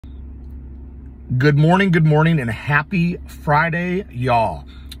Good morning, and happy Friday, y'all.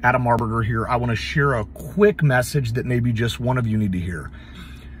 Adam Marburger here. I want to share a quick message that maybe just one of you need to hear.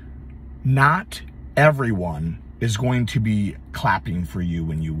 Not everyone is going to be clapping for you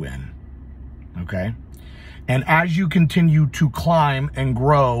when you win, okay? And as you continue to climb and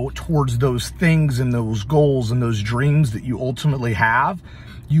grow towards those things and those goals and those dreams that you ultimately have,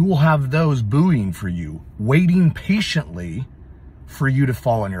 you will have those booing for you, waiting patiently for you to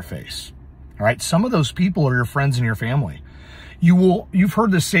fall on your face. All right, some of those people are your friends and your family. You've heard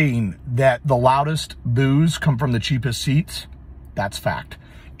the saying that the loudest boos come from the cheapest seats. That's fact.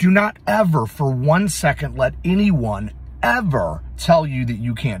 Do not ever for 1 second let anyone ever tell you that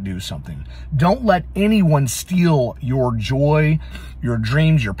you can't do something. Don't let anyone steal your joy, your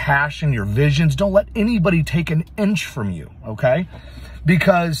dreams, your passion, your visions. Don't let anybody take an inch from you, okay?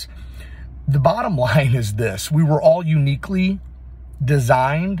 Because the bottom line is this: we were all uniquely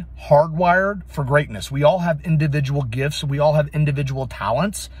designed, hardwired for greatness. We all have individual gifts. We all have individual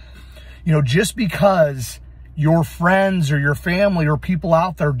talents. You know, just because your friends or your family or people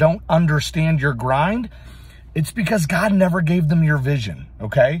out there don't understand your grind, it's because God never gave them your vision,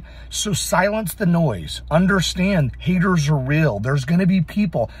 okay? So silence the noise. Understand haters are real. There's going to be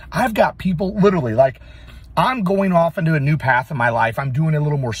people. I've got people literally like, I'm going off into a new path in my life. I'm doing a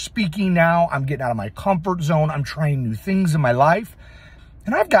little more speaking now. I'm getting out of my comfort zone. I'm trying new things in my life.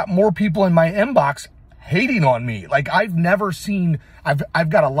 And I've got more people in my inbox hating on me. Like I've never seen, I've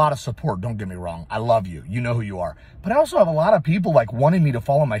got a lot of support. Don't get me wrong. I love you. You know who you are. But I also have a lot of people like wanting me to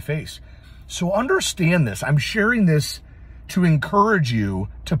fall on my face. So understand this. I'm sharing this to encourage you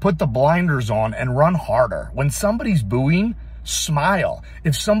to put the blinders on and run harder. When somebody's booing, smile.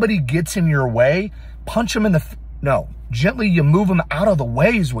 If somebody gets in your way, punch them in the, no, gently you move them out of the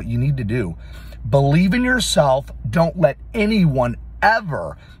way is what you need to do. Believe in yourself. Don't let anyone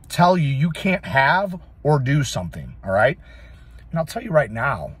ever tell you you can't have or do something, all right? And I'll tell you right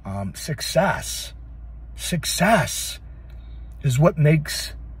now, success is what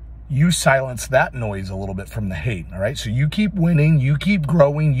makes you silence that noise a little bit from the hate, all right? So you keep winning, you keep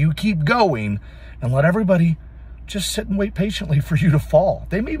growing, you keep going, and let everybody just sit and wait patiently for you to fall.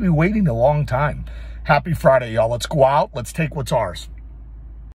 They may be waiting a long time. Happy Friday, y'all. Let's go out. Let's take what's ours.